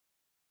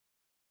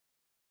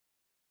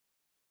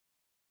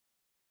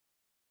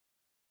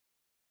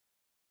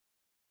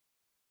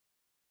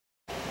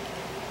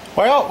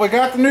Well, we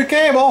got the new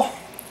cable.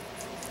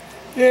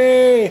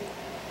 Yay!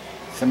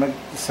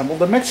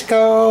 Assembled in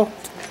Mexico.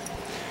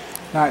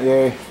 Not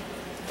yay.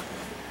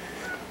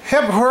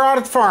 Yep, we're out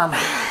at the farm.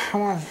 I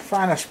want to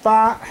find a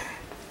spot.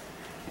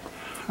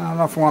 I don't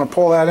know if I want to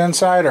pull that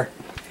inside or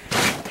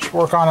just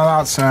work on it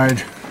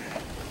outside.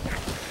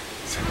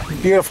 It's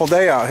a beautiful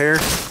day out here.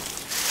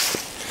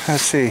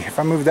 Let's see, if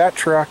I move that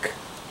truck.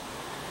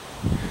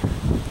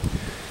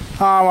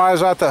 When I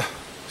was at the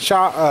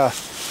shop,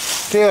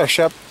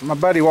 dealership, my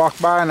buddy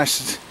walked by and I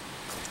said,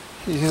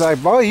 he's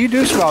like, boy, you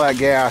do smell that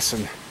gas.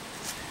 And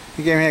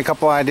he gave me a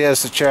couple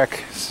ideas to check.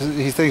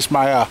 He thinks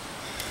my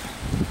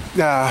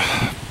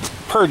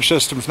purge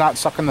system's not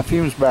sucking the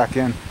fumes back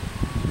in.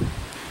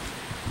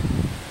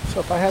 So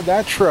if I had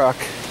that truck,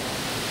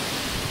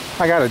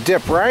 I got a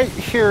dip right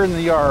here in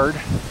the yard.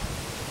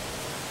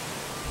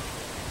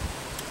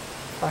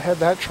 If I had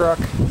that truck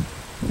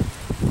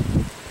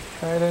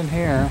right in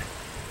here,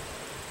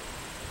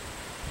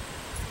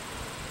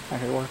 I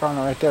could work on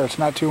it right there. It's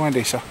not too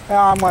windy, so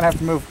I'm going to have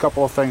to move a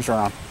couple of things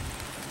around.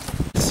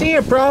 See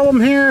a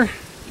problem here?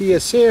 Do you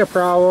see a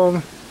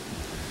problem?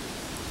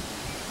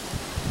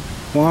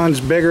 One's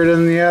bigger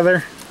than the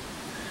other.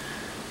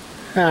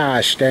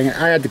 Gosh dang it.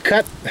 I had to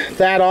cut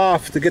that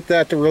off to get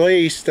that to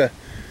release.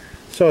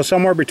 So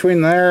somewhere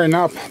between there and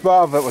up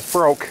above it was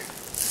broke.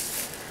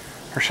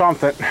 Or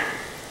something.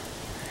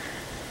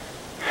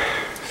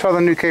 So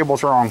the new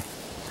cable's wrong.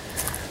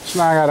 So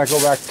now I gotta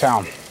go back to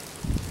town.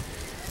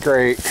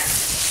 Great.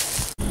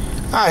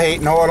 I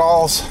hate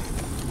know-it-alls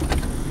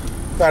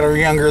that are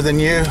younger than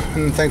you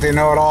and think they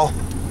know it all.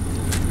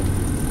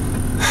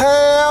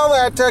 Hell,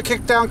 that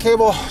kickdown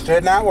cable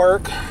did not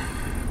work.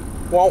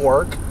 Won't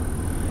work.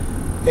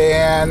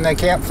 And they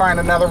can't find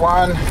another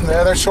one. The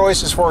other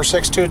choice is for a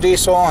 6.2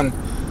 diesel, and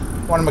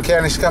one of the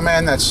mechanics come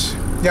in that's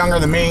younger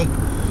than me.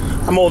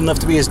 I'm old enough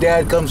to be his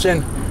dad, comes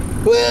in.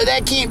 Well,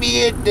 that can't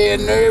be it then.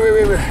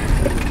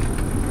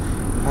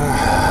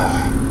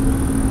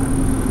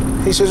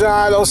 He says,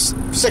 those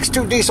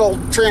 6.2 diesel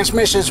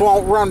transmissions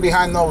won't run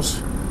behind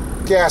those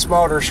gas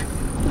motors.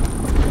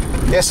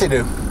 Yes, they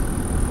do.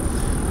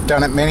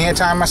 Done it many a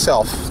time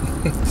myself.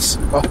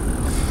 So,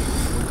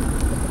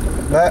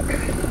 but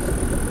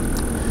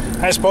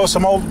I suppose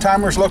some old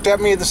timers looked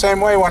at me the same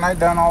way when I'd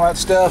done all that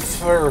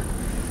stuff or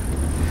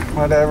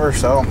whatever.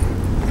 So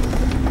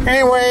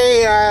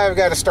anyway, I've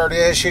got to start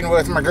issuing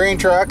with my green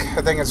truck.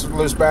 I think it's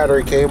loose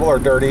battery cable or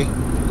dirty.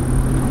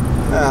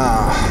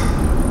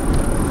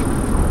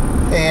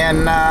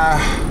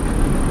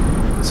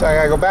 So I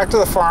gotta go back to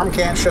the farm.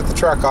 Can't shut the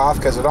truck off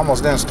because it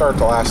almost didn't start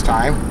the last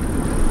time.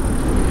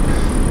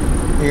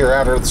 You're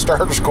out, or the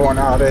starter's going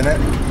out in it.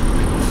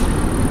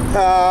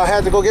 I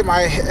had to go get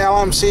my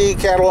LMC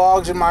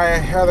catalogs and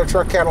my other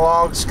truck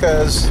catalogs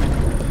because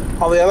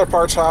all the other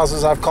parts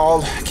houses I've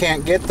called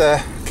can't get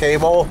the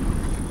cable.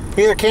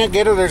 Either can't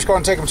get it or it's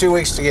going to take them 2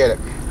 weeks to get it.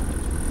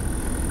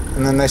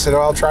 And then they said,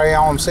 well, I'll try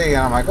LMC. And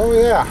I'm like, oh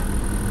yeah.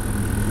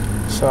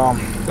 So,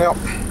 yep.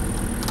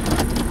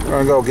 I'm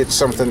going to go get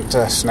something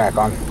to snack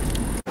on.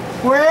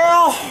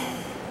 Well,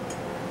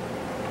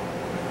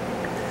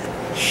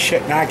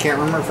 shit, now I can't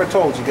remember if I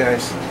told you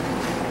guys.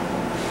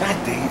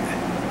 God dang it.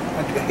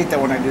 I hate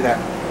that when I do that.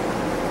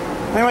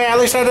 Anyway, at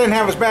least I didn't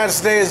have as bad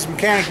a day as the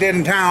mechanic did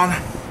in town.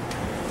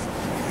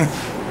 I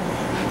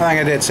think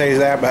I did say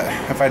that, but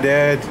if I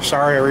did,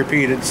 sorry I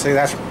repeated. See,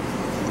 that's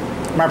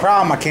my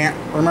problem. I can't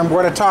remember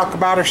what to talk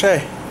about or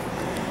say.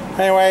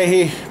 Anyway,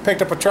 he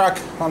picked up a truck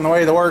on the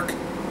way to work.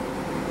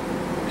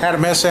 Had a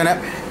miss in it.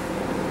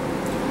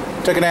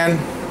 Took it in.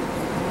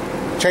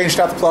 Changed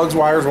out the plugs,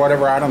 wires,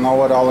 whatever. I don't know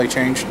what all they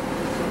changed.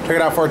 Took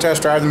it out for a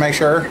test drive to make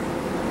sure.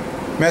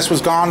 Miss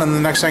was gone, and the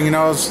next thing you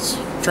know,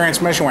 the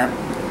transmission went.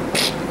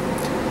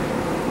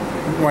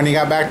 When he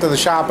got back to the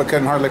shop, it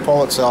couldn't hardly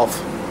pull itself.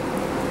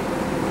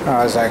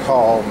 I was like,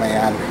 oh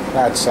man,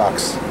 that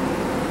sucks.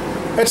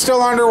 It's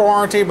still under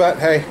warranty, but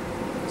hey,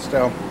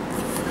 still.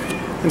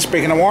 And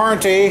speaking of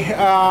warranty,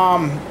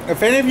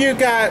 if any of you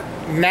got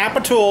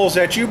Napa tools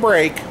that you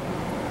break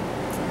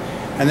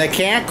and they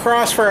can't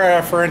cross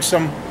for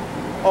instance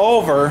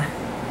over,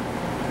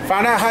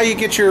 find out how you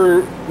get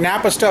your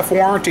Napa stuff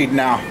warranted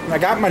now. I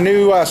got my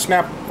new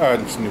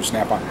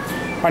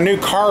my new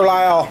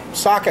Carlisle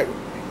socket,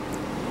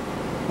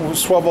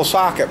 swivel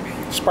socket,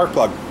 spark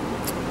plug.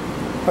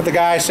 What the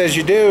guy says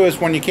you do is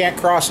when you can't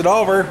cross it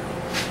over,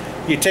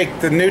 you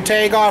take the new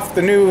tag off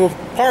the new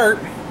part,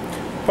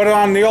 put it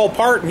on the old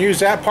part, and use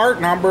that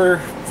part number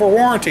for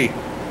warranty.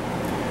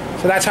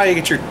 So that's how you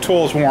get your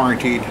tools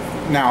warranted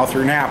now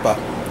through Napa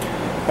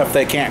if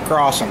they can't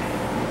cross them.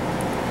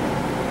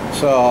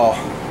 So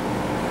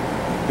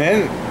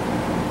then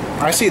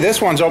I see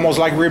this one's almost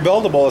like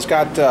rebuildable. It's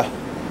got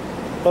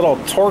little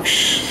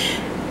Torx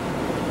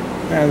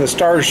and the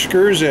star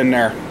screws in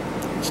there.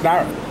 It's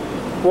not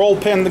roll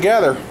pinned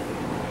together.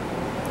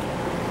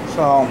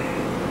 So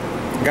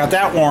got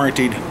that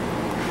warranted.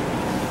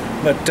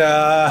 But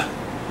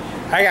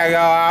I gotta go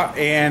out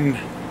and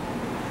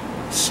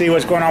see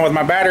what's going on with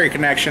my battery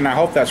connection. I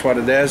hope that's what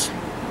it is.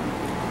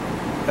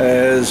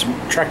 His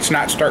truck's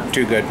not starting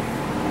too good.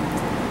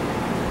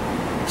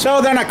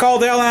 So then I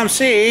called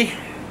LMC.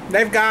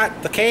 They've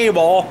got the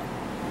cable,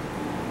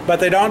 but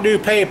they don't do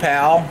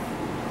PayPal.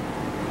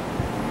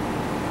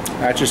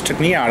 That just took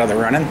me out of the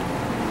running.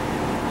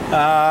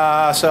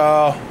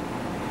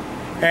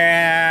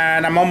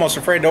 And I'm almost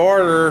afraid to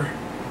order.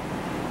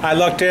 I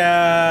looked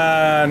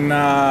in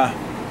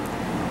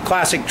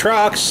Classic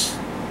Trucks.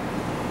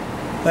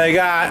 They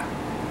got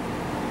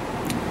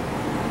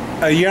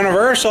a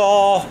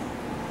universal,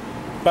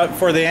 but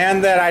for the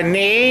end that I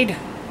need,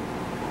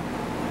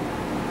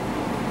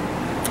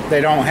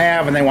 they don't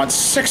have, and they want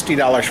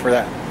 $60 for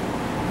that.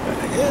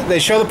 They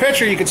show the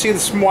picture, you can see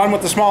the one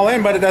with the small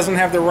end, but it doesn't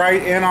have the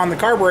right end on the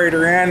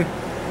carburetor end.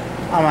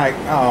 I'm like,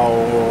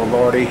 oh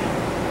lordy.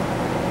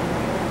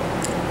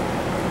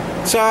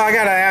 So I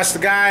gotta ask the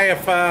guy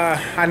if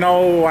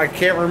I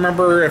can't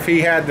remember if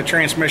he had the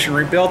transmission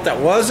rebuilt that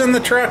was in the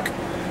truck,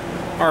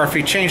 or if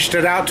he changed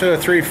it out to a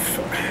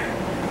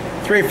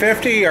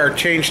 350 or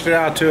changed it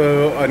out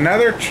to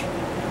another,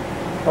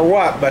 or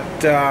what. But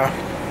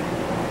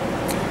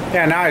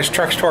yeah, now his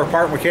truck's tore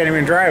apart and we can't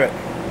even drive it.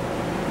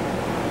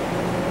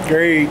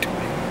 Great.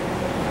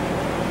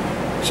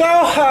 So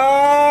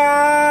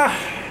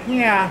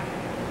yeah,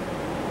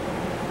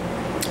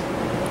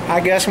 I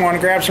guess I'm going to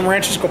grab some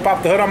wrenches, go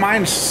pop the hood on mine,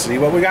 and see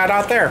what we got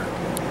out there.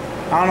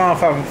 I don't know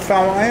if I'm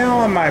filming.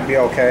 Well, it might be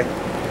okay.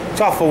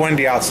 It's awful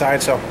windy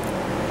outside, so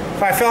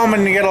if I film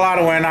and you get a lot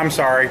of wind, I'm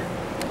sorry.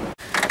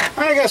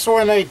 I guess the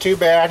wind ain't too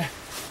bad.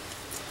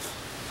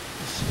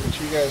 Let's see what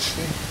you guys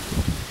see.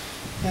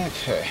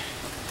 Okay.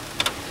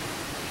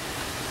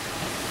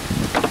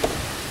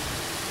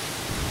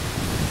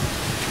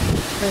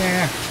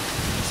 Yeah,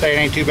 say it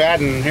ain't too bad,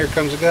 and here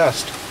comes a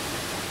gust.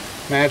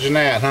 Imagine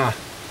that, huh?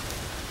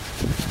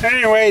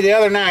 Anyway, the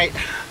other night,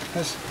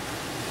 this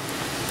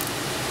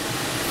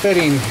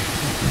fitting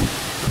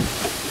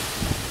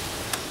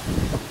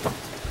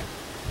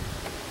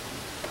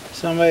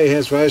somebody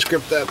has vice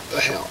gripped that the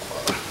hell.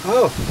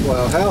 Oh,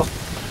 well, hell,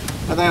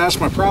 I think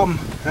that's my problem.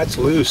 That's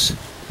loose.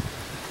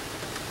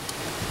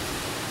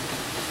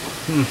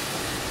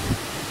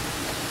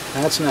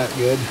 That's not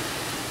good.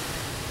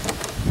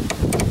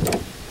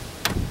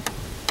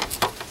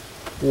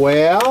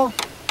 Well,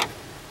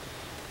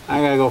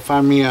 I gotta go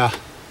find me a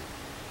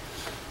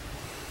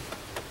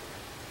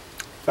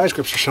vice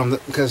grips or something,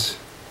 because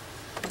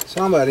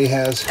somebody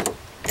has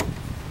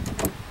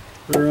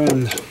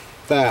ruined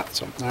that.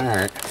 So,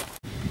 alright.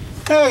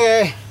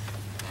 Okay.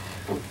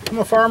 I'm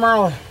a farmer.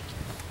 I'll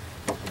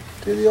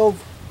do the old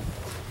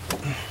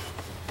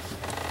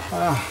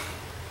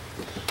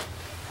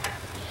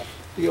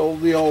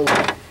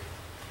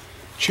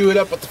chew it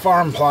up with the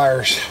farm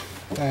pliers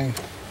thing.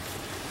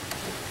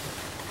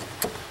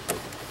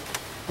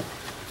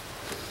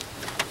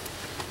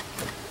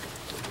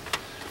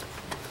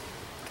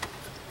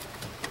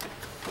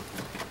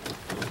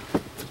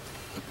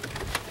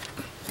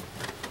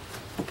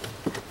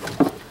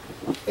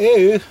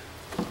 Ew.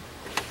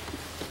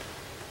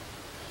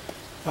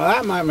 Well,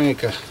 that might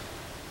make a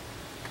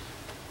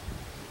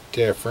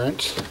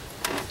difference.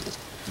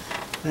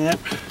 Yep.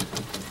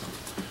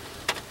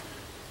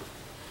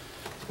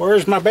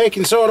 Where's my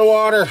baking soda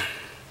water?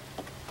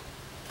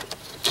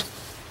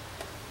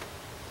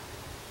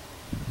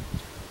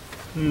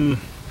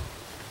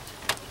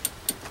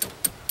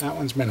 That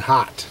one's been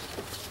hot.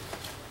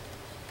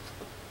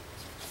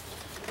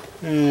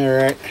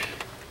 Alright.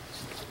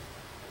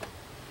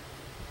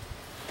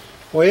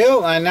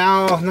 Well, I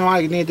now know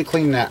I need to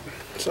clean that.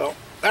 So,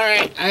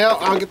 alright,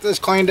 I'll get this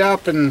cleaned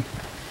up and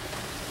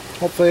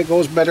hopefully it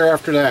goes better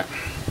after that.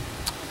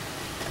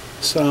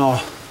 So,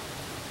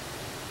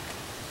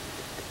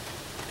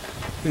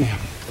 yeah,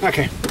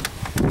 okay.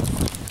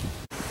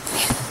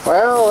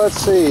 Well, let's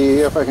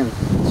see if I can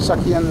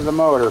suck you into the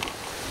motor.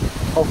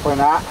 Hopefully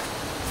not.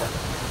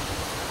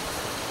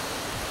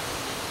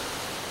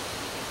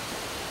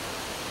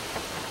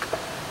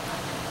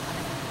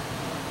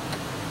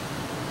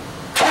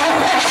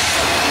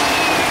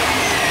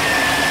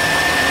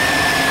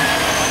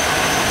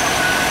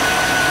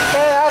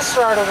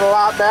 Started a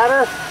lot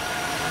better.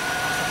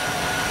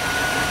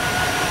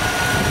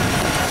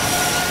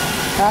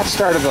 That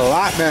started a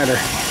lot better.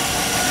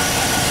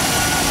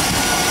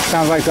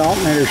 Sounds like the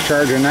alternator's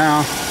charging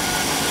now.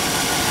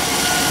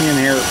 You can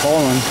hear it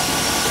pulling.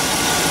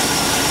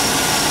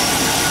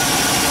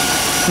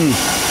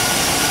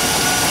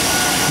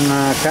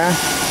 Okay.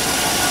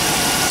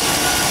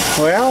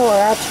 Well,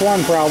 that's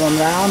one problem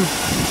down.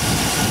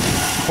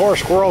 Poor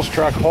squirrel's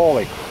truck.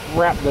 Holy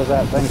crap, does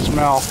that thing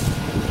smell.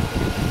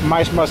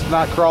 Mice must have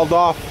not crawled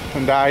off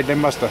and died. They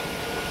must have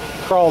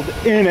crawled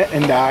in it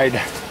and died.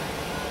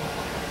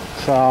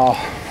 So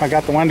I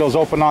got the windows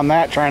open on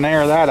that, trying to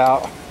air that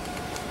out.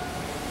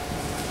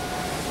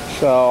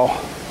 So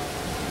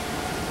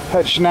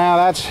hitch now,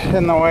 that's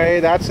in the way.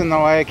 That's in the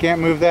way. I can't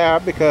move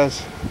that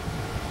because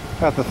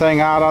got the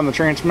thing out on the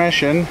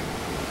transmission,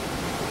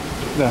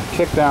 the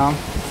kick down,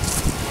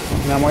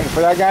 and I'm waiting for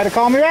that guy to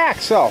call me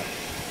back. So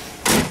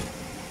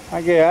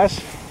I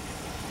guess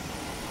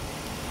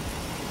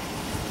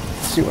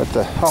see what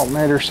the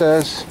alternator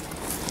says.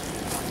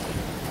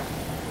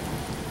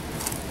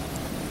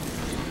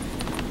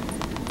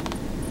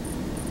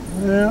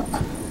 Yeah.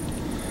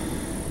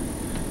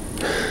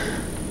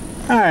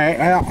 Alright,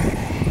 well.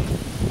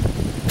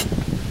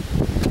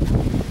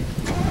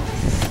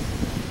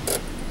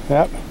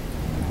 Yep.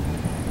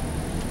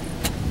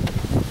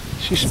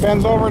 She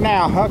spins over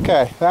now.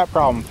 Okay, that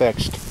problem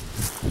fixed.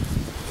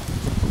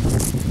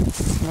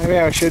 Maybe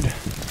I should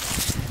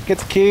get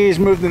the keys,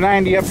 move the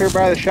 90 up here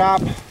by the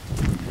shop,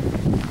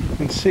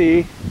 and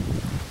see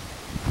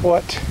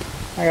what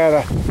I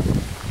gotta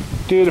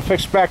do to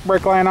fix back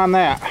brake line on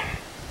that.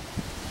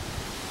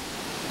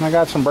 I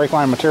got some brake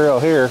line material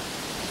here.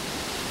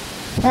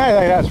 I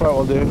think that's what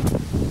we'll do.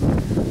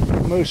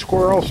 Move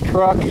Squirrel's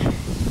truck.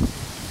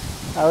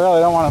 I really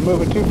don't want to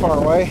move it too far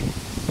away.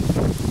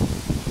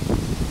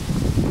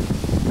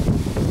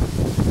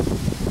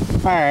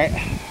 Alright.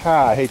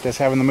 I hate this,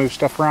 having to move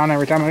stuff around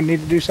every time I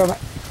need to do something.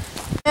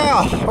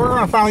 Well, we're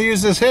going to finally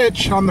use this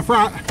hitch on the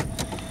front.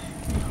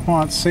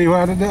 Want to see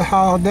what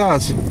how it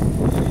does.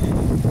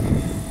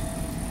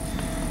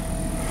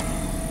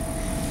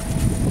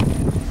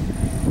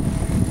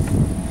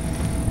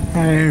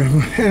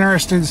 I'm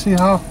interested to see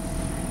how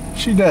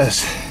she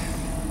does.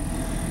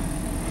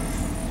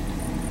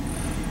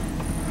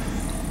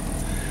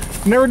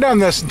 Never done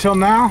this until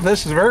now.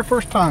 This is the very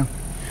first time.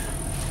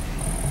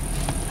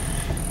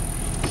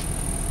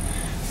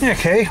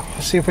 Okay,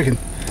 let's see if we can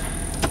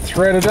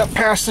thread it up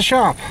past the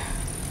shop.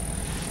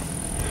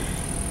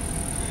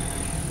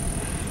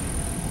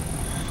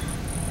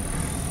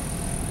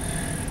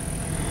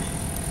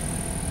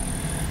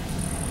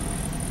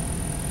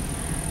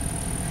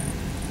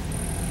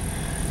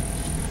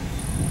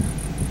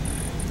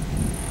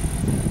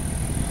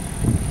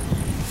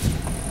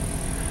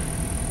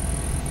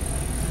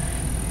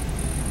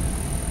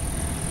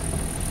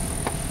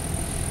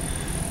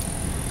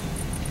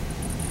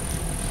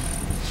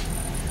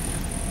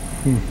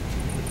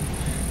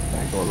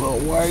 I go a little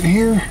wide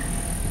here.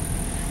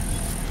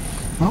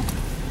 Well,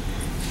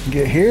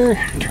 get here,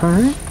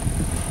 turn.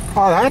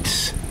 Oh,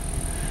 that's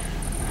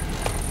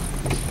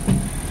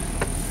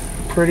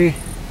pretty.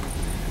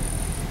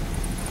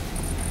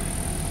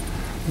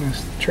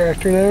 Missed the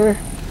tractor there.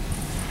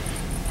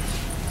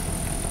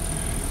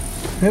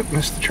 Yep,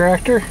 missed the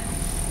tractor.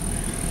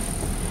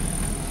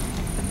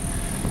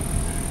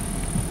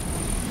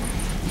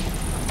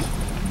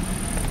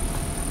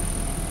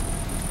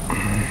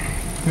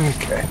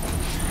 Okay.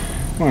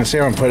 I'm going to see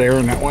if I can put air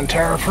in that one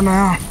tire for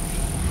now.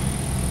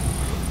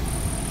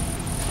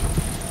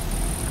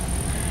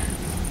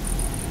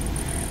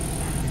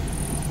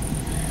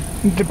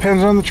 It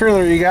depends on the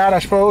trailer you got, I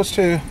suppose,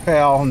 too.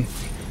 Hell, and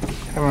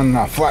having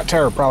a flat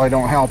tire probably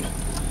don't help.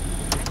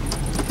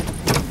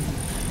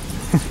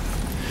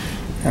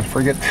 Gotta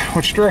forget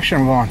which direction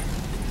I'm going.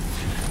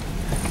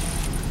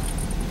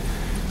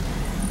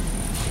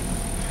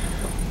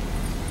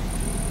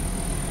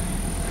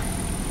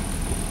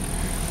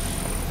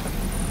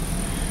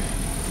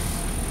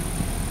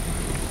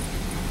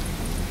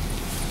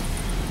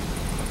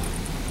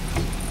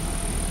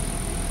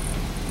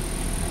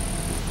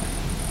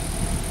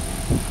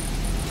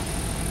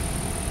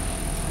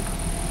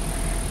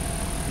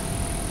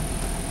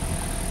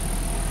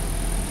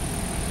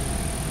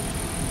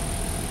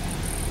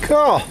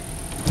 Cool.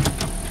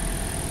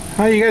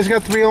 Well, you guys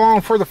got to be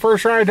along for the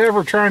first ride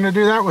ever trying to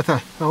do that with a.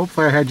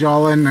 Hopefully I had you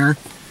all in there.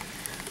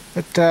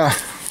 But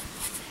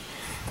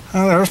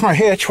well, there's my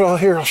hitch. Well,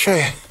 here I'll show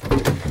you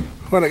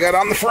what I got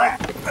on the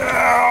front.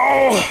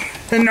 Oh,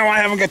 and no, I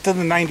haven't got to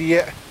the 90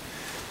 yet.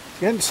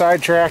 Getting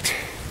sidetracked.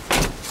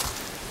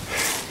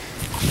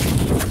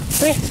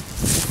 See?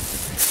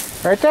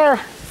 Right there.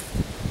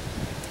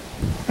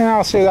 And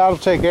I'll see that'll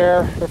take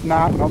air. If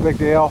not, no big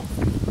deal.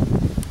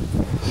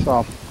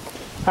 So.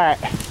 Alright,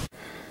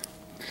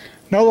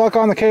 no luck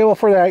on the cable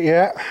for that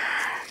yet.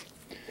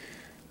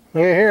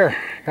 Look at here,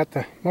 got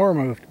the motor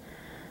moved.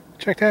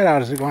 Check that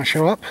out, is it going to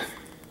show up?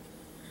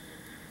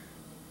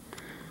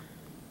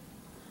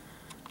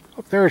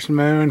 Oh, there's the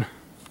moon.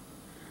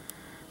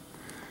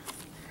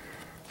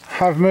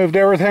 I've moved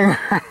everything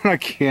around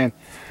again.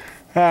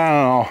 I don't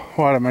know,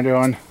 what am I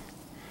doing?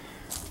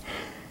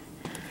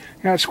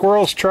 Got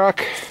Squirrel's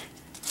truck,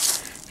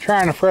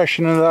 trying to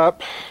freshen it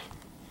up.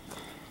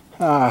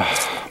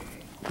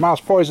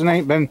 Mouse poison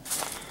ain't been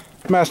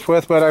messed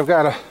with, but I've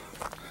got a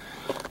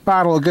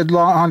bottle of good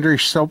laundry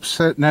soap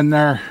sitting in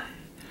there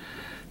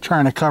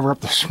trying to cover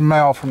up the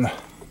smell from the.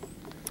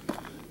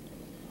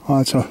 Oh,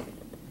 it's a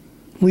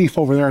leaf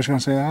over there. I was going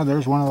to say, oh,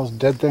 there's one of those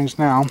dead things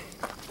now.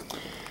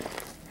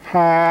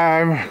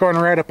 I'm going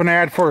to write up an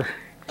ad for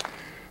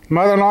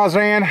mother-in-law's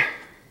van,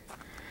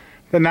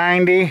 the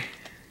 90,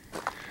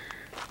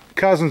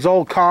 cousin's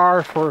old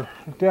car for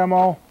a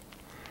demo.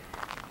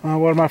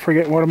 What am I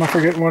forgetting? What am I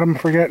forgetting? What am I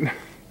forgetting?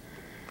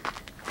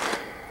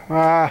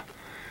 My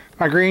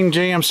green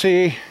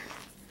GMC.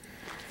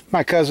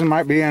 My cousin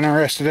might be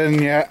interested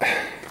in yet.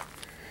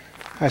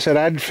 I said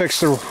I'd fix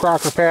the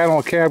rocker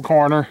panel, cab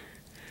corner,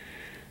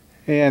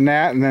 and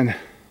that, and then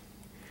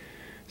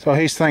So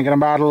he's thinking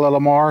about it a little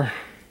more.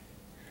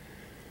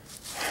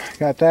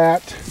 Got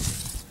that.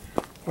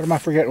 What am I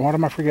forgetting? What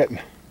am I forgetting?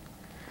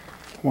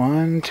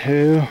 1,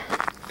 2,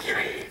 3.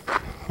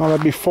 Well,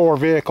 that'd be 4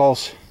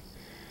 vehicles.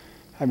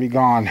 I'd be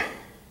gone.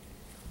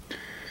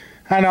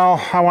 I know,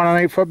 I want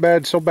an 8-foot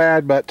bed so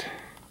bad, but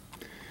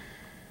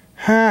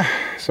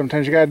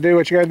sometimes you gotta do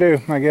what you gotta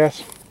do, I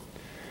guess.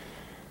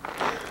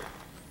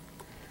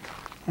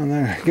 And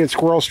then get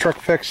Squirrel's truck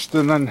fixed,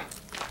 and then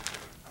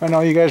I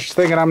know you guys are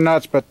thinking I'm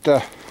nuts, but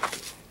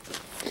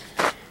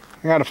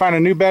I gotta find a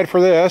new bed for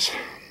this.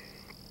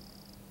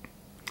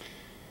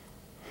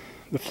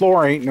 The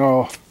floor ain't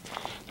no,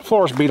 the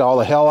floor's beat all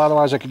the hell,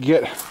 otherwise I could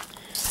get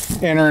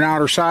inner and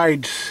outer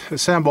sides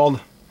assembled.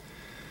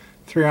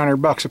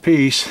 $300 a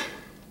piece.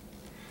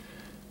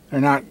 They're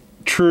not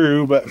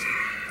true, but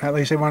at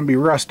least they want to be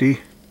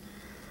rusty.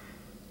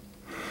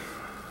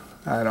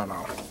 I don't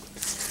know.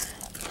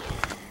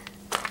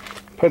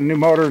 Put a new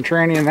motor and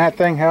tranny in that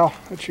thing, hell,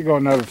 it should go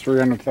another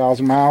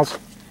 300,000 miles.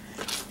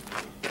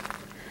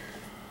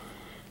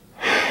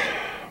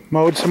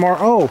 Mowed some more.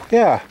 Oh,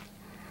 yeah.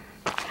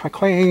 I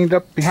cleaned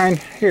up behind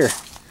here.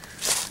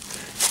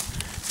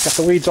 Got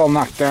the weeds all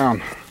knocked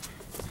down.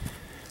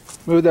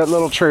 Moved that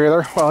little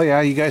trailer. Well, yeah,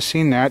 you guys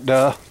seen that,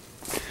 duh.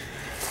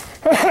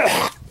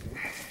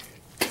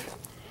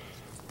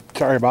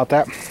 Sorry about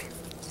that.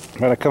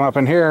 But I come up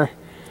in here,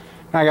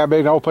 and I got a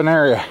big open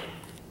area.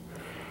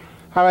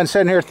 I've been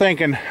sitting here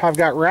thinking, I've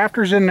got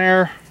rafters in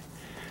there.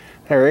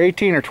 They're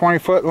 18 or 20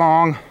 foot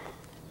long.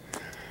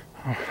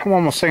 I'm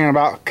almost thinking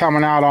about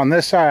coming out on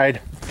this side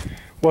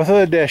with an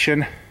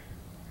addition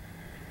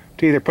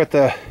to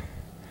either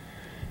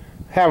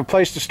have a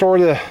place to store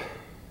the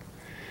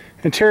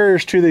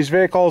interiors to these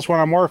vehicles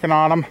when I'm working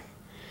on them,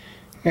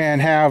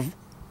 and have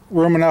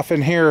room enough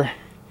in here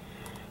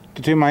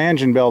to do my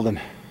engine building.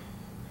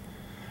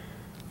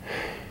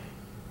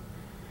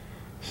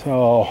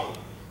 So,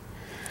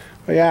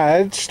 but yeah,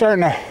 it's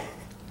starting to,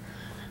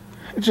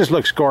 it just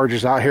looks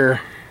gorgeous out here.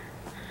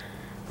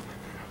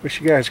 Wish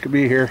you guys could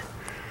be here.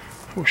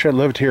 Wish I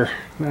lived here,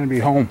 then I'd be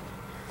home.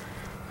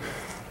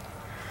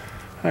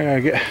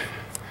 I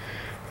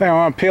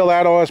want to peel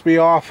that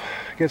OSB off,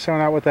 get some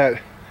of that with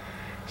that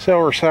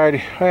silver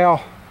side.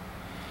 Well,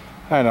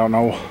 I don't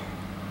know.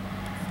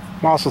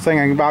 I'm also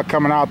thinking about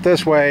coming out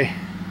this way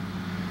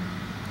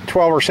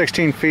 12 or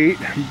 16 feet,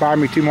 buy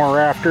me 2 more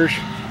rafters,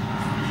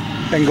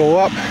 and go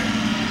up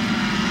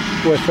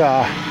with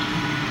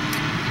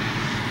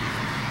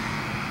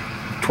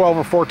 12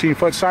 or 14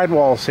 foot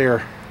sidewalls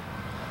here.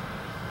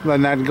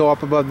 Then that'd go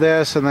up above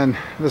this, and then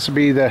this would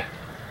be the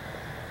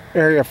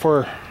area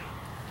for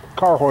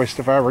car hoist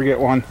if I ever get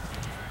one.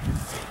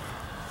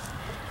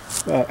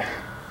 But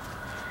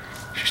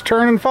she's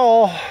turning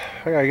full.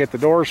 I gotta get the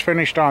doors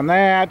finished on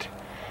that.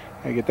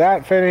 I gotta get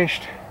that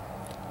finished.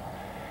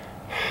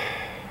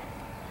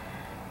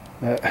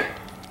 But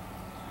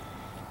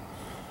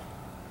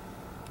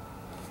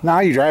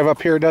now you drive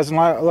up here, it doesn't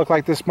look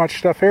like this much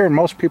stuff here, and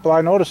most people I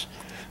notice,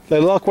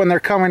 they look when they're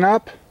coming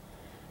up,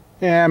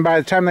 and by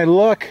the time they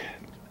look,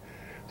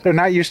 they're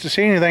not used to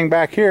seeing anything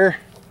back here.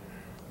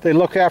 They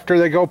look after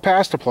they go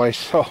past a place,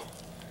 so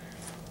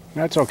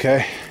that's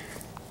okay.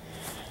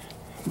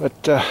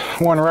 But I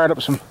want to write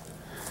up some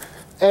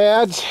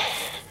ads.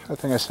 I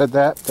think I said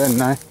that, didn't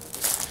I?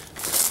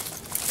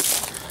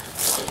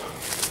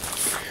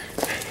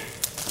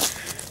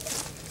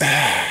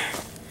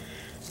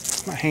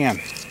 My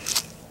hand.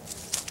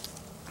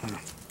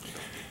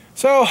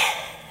 So, I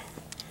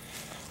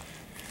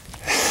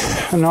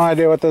have no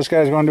idea what this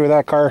guy's going to do with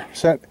that car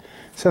since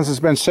it's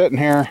been sitting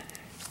here.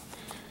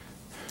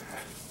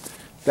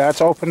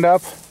 That's opened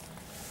up.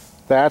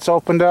 That's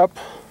opened up.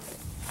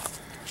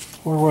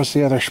 Where was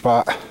the other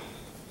spot?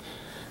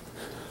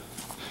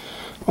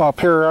 Well,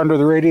 up here under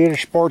the radiator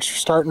sports are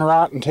starting to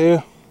rotten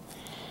too.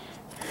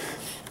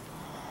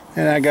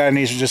 And that guy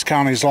needs to just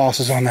count his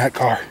losses on that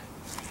car.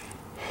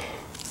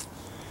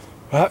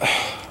 But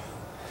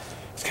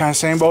it's kind of the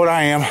same boat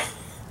I am.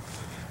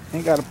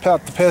 Ain't got to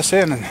put the piss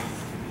in. And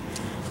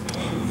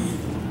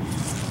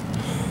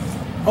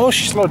oh,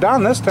 she slowed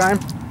down this time.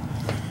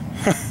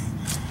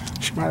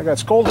 She might have got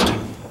scolded.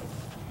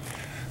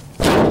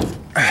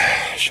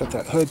 Shut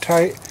that hood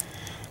tight.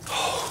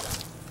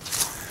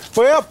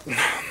 Well,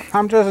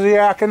 I'm just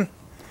yakking.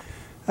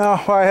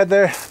 Oh, I had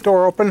the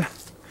door open.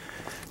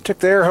 Took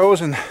the air hose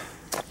and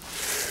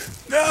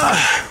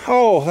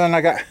then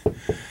I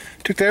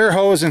took the air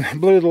hose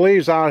and blew the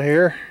leaves out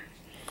here.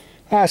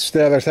 That's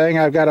the other thing.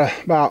 I've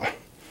got about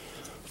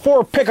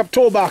 4 pickup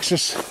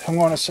toolboxes I'm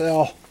going to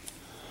sell.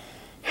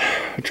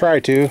 I try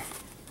to.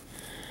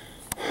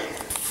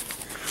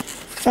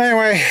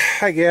 Anyway,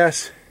 I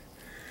guess.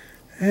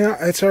 Yeah,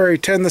 it's already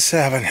 10 to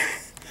 7.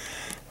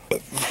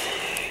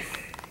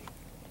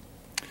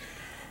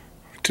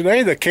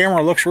 Today the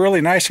camera looks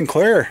really nice and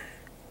clear.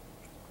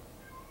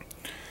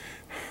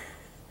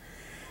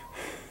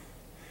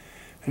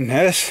 And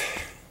this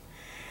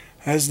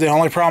is the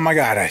only problem I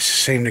got. I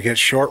seem to get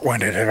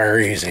short-winded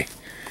very easy.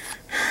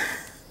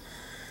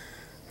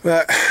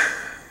 But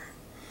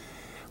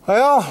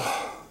Well,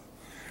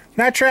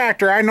 that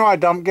tractor, I know I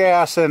dumped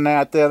gas in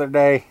that the other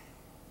day.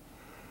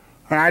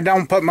 And I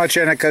don't put much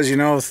in it because, you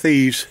know,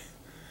 thieves.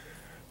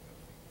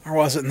 There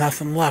wasn't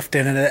nothing left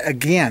in it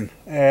again.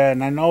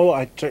 And I know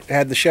I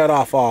had the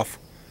shut-off off.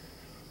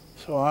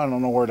 So I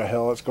don't know where the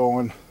hell it's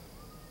going.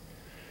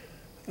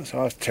 So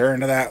I'll have to tear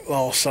into that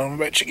little son of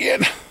a bitch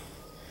again.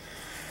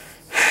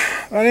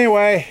 But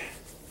anyway,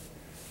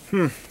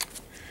 I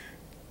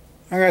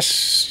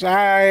guess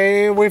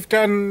I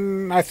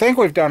think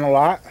we've done a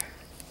lot.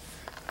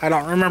 I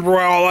don't remember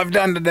what all I've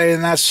done today,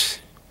 and that's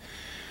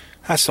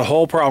the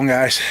whole problem,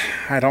 guys.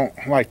 I don't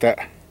like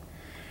that.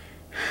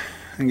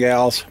 And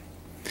gals.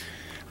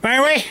 But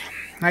anyway,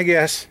 I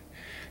guess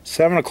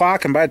 7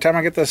 o'clock, and by the time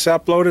I get this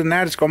uploaded and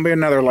that, it's going to be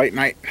another late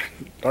night.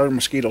 Our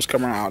mosquitoes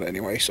coming out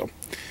anyway, so.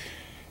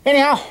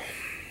 Anyhow,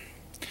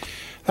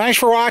 thanks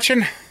for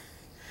watching.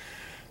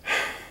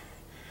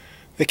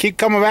 They keep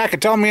coming back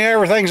and telling me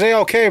everything's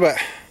A-okay, but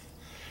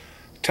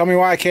tell me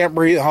why I can't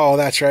breathe. Oh,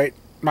 that's right.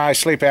 My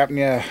sleep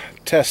apnea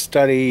test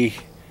study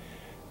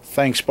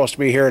thing's supposed to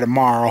be here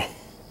tomorrow.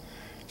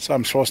 So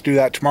I'm supposed to do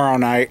that tomorrow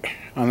night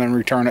and then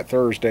return it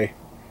Thursday.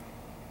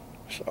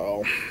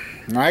 So,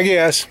 I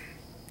guess.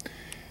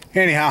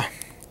 Anyhow,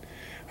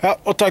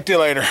 well, we'll talk to you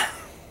later.